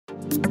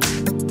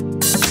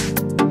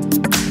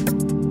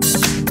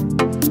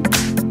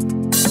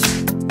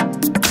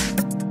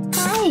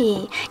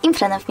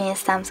front of me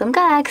is Samsung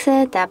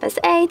Galaxy Tab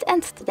S8,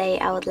 and today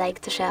I would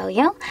like to show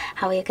you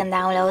how you can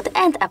download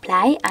and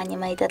apply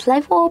animated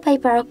live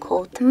wallpaper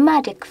called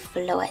Magic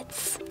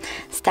Fluids.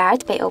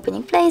 Start by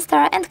opening Play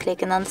Store and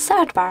clicking on the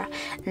search bar.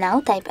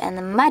 Now type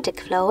in Magic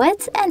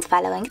Fluids, and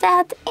following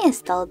that,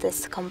 install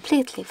this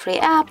completely free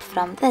app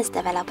from this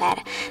developer.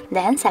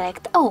 Then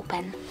select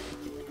Open.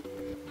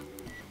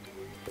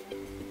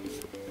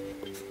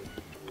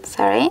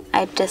 Sorry,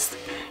 I just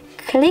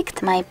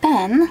clicked my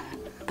pen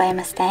by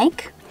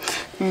mistake.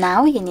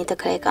 Now you need to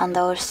click on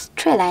those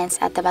three lines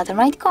at the bottom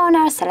right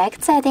corner,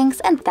 select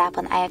Settings and tap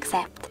on I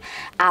accept.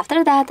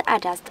 After that,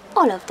 adjust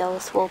all of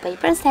those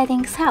wallpaper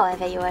settings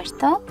however you wish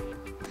to.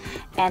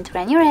 And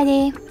when you're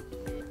ready,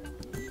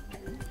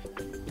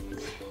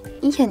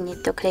 you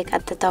need to click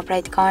at the top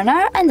right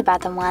corner and the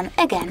bottom one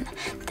again.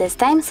 This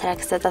time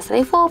select Set as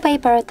Live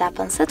Wallpaper, tap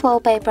on Set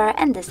Wallpaper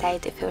and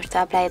decide if you wish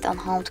to apply it on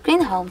home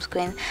screen,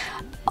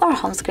 or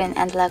home screen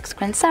and lock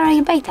screen,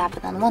 by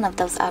tapping on one of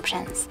those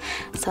options.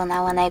 So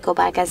now when I go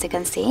back, as you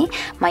can see,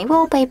 my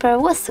wallpaper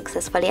was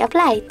successfully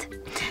applied.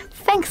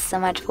 Thanks so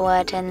much for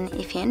watching.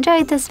 If you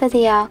enjoyed this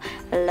video,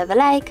 leave a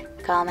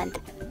like, comment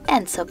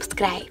and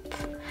subscribe.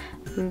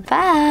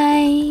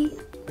 Bye!